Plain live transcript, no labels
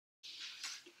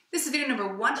This is video number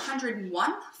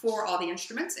 101 for all the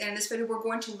instruments, and in this video we're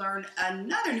going to learn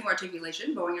another new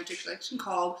articulation, bowing articulation,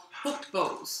 called hooked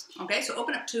bows. Okay, so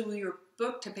open up to your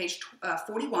book to page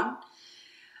 41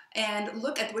 and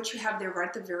look at what you have there right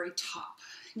at the very top.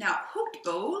 Now, hooked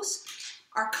bows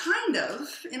are kind of,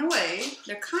 in a way,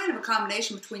 they're kind of a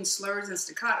combination between slurs and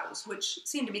staccatos, which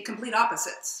seem to be complete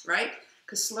opposites, right?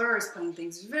 Because slur is playing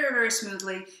things very, very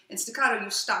smoothly, and staccato you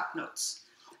stop notes.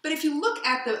 But if you look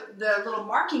at the little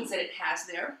markings that it has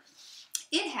there,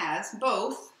 it has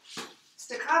both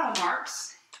staccato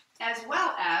marks as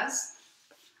well as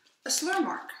a slur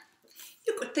mark.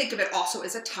 You could think of it also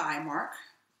as a tie mark.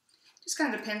 Just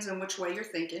kind of depends on which way you're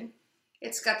thinking.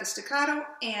 It's got the staccato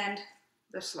and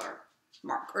the slur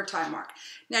mark or tie mark.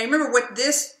 Now you remember what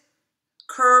this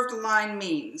curved line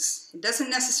means. It doesn't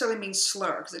necessarily mean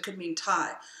slur because it could mean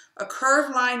tie. A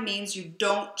curved line means you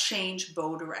don't change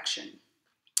bow direction.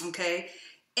 Okay,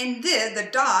 and then the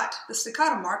dot, the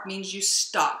staccato mark, means you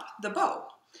stop the bow.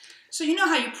 So you know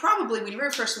how you probably, when you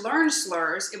very first learned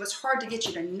slurs, it was hard to get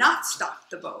you to not stop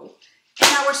the bow.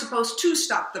 And now we're supposed to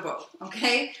stop the bow,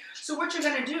 okay? So what you're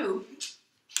going to do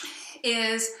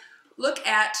is look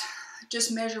at,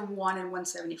 just measure 1 and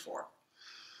 174.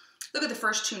 Look at the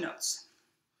first two notes.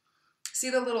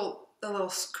 See the little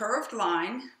curved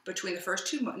line between the first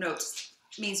two notes?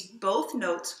 Means both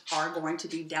notes are going to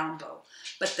be down bow.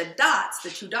 But the dots, the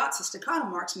two dots, the staccato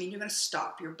marks, mean you're going to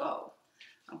stop your bow.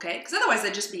 Okay? Because otherwise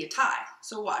they'd just be a tie.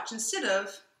 So watch. Instead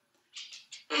of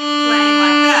playing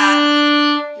like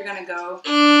that, you're going to go,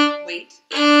 wait,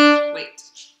 wait.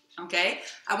 Okay?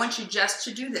 I want you just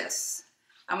to do this.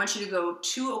 I want you to go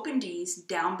 2 open Ds,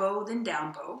 down bow, then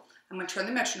down bow. I'm going to turn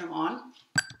the metronome on.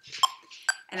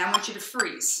 And I want you to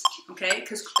freeze. Okay?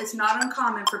 Because it's not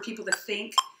uncommon for people to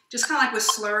think, just kind of like with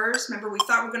slurs. Remember, we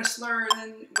thought we were going to slur, and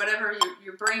then whatever,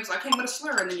 your brain's like, hey, I'm going to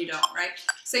slur, and then you don't, right?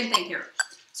 Same thing here.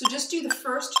 So just do the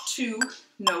first 2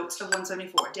 notes of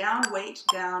 174. Down, wait,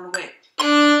 down, wait.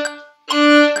 Try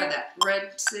that.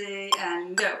 Red, say,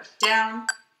 and go. Down,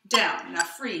 down. Now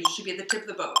freeze. You should be at the tip of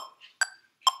the bow.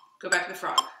 Go back to the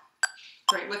frog.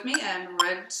 Try it with me, and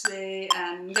red, say,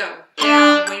 and go.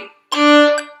 Down, wait.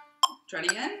 Try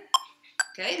it again.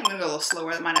 Okay, I'm going to go a little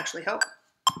slower. That might actually help.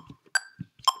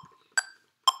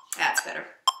 That's better.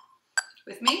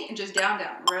 With me, and just down,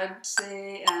 down. Red,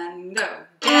 say, and go.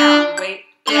 Down, wait,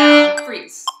 down,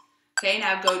 freeze. Okay,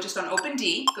 now go just on open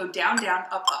D. Go down, down,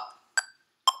 up, up.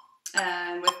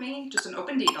 And with me, just an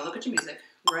open D. Now look at your music.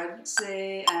 Red,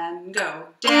 say, and go.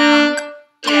 Down,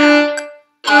 down,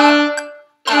 up, up.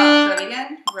 Try it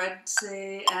again. Red,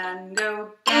 say, and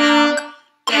go. Down,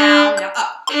 down, now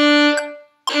up.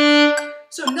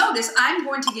 So notice I'm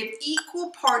going to give equal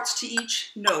parts to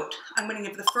each note. I'm going to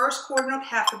give the first chord note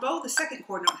half a bow, the second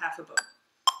chord note half a bow.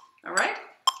 All right?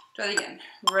 Try it again.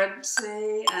 Red,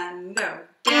 say, and go.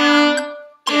 Down,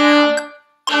 down,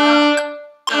 up,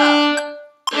 up,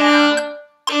 down.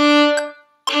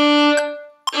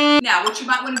 Now, what you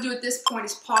might want to do at this point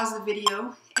is pause the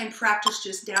video and practice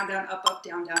just down, down, up, up,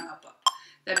 down, down, up, up.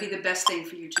 That'd be the best thing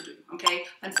for you to do, okay?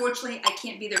 Unfortunately, I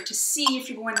can't be there to see if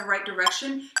you're going the right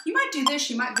direction. You might do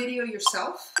this, you might video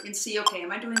yourself and see, okay,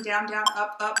 am I doing down, down,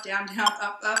 up, down, down,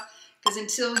 up, up? Because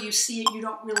until you see it, you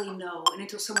don't really know. And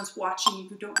until someone's watching you,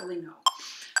 you don't really know.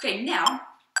 Okay, now,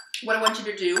 what I want you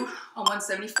to do on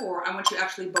 174, I want you to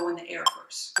actually bow in the air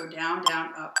first. Go down,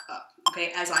 down, up, up.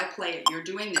 Okay, as I play it, you're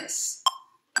doing this.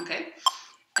 Okay?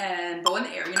 And bow in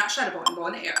the air. You're not shadow bowing, bow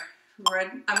in the air.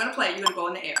 Red, I'm going to play it, you're going to bow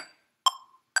in the air.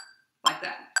 Like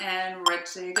that. And red,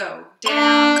 say, go.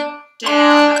 Down,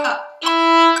 down, up.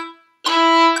 Down,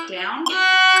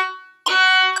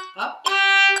 up, up,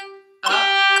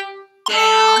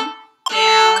 down,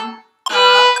 down,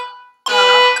 up,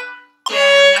 down.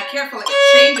 Now careful, it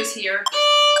changes here.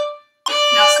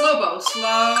 Now slow bow,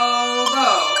 slow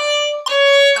bow.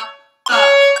 Up,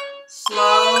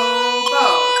 slow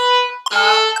bow.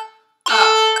 Up,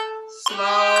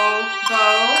 slow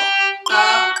bow.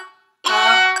 Up,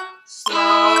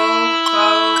 slow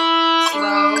bow,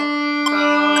 slow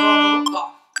bow,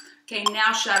 off. Okay,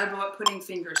 now shadow bow it, putting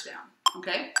fingers down.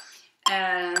 Okay,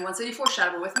 and 174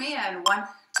 shadow bow with me, and 1,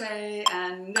 2,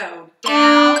 and go.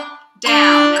 Down,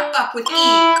 down. Now up with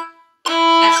E.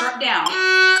 F sharp down.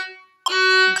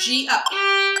 G up,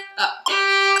 up.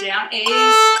 Down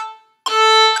A's.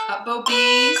 Up bow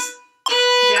B's.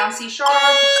 Down C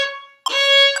sharp.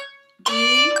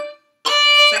 D.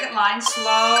 Second line, slow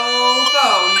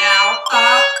bow. Now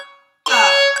up,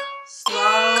 up,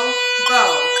 slow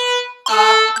bow.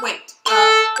 Up, wait,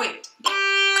 wait.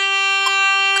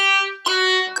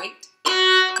 Wait,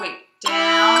 wait.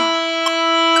 Down,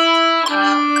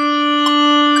 up,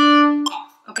 off.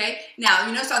 Okay, now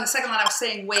you notice on the second line I was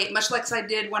saying wait, much like I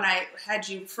did when I had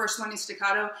you first learning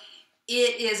staccato.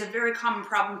 It is a very common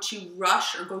problem to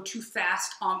rush or go too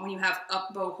fast on when you have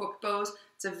up bow, hooked bows.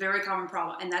 It's a very common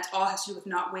problem, and that's all has to do with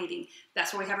not waiting.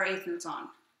 That's why we have our eighth notes on.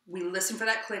 We listen for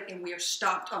that click, and we are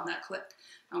stopped on that click.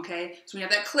 Okay, so when you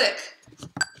have that click,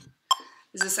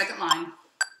 this is the second line.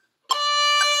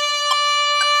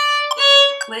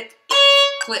 Click,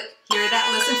 click. Hear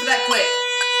that? Listen for that click.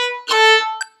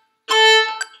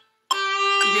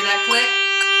 You hear that click?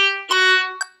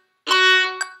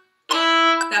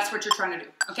 That's what you're trying to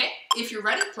do, okay? If you're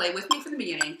ready, play with me from the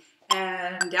beginning.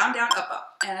 And down, down, up,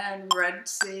 up. And red,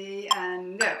 C,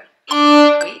 and go.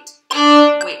 Wait,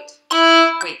 wait,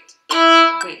 wait,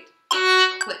 wait.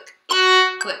 Click,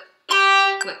 click,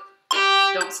 click.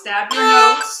 Don't stab your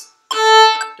notes.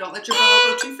 Don't let your bow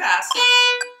go too fast.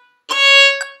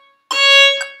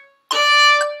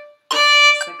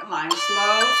 Second line,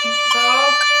 slow,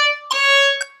 bow.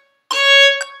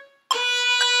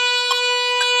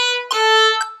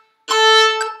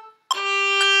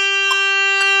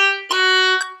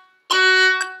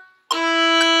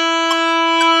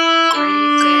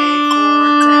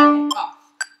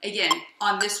 Again,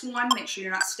 on this one, make sure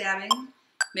you're not stabbing.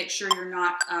 Make sure you're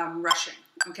not rushing,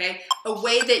 okay? A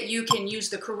way that you can use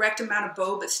the correct amount of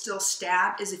bow but still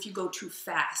stab is if you go too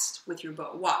fast with your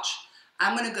bow. Watch.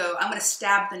 I'm gonna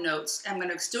stab the notes. I'm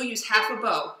gonna still use half a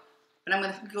bow, but I'm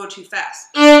gonna go too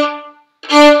fast. Hear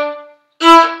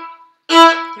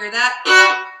that?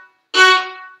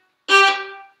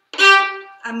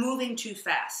 I'm moving too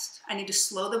fast. I need to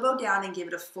slow the bow down and give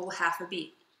it a full half a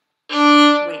beat.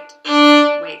 Wait,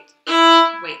 wait,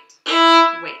 wait,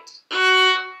 wait.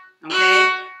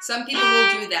 Okay? Some people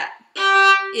will do that.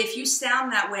 If you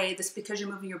sound that way, that's because you're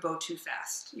moving your bow too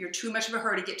fast. You're too much of a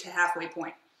hurry to get to halfway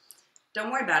point.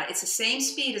 Don't worry about it. It's the same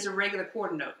speed as a regular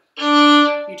quarter note.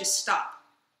 You just stop.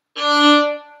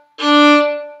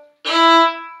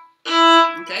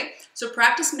 Okay? So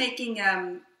practice making,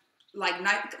 like,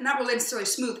 not really necessarily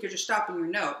smooth because you're stopping your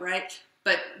note, right?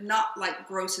 But not like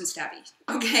gross and stabby,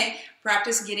 okay?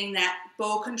 Practice getting that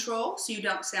bow control so you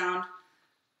don't sound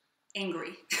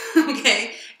angry,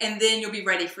 okay? And then you'll be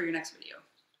ready for your next video.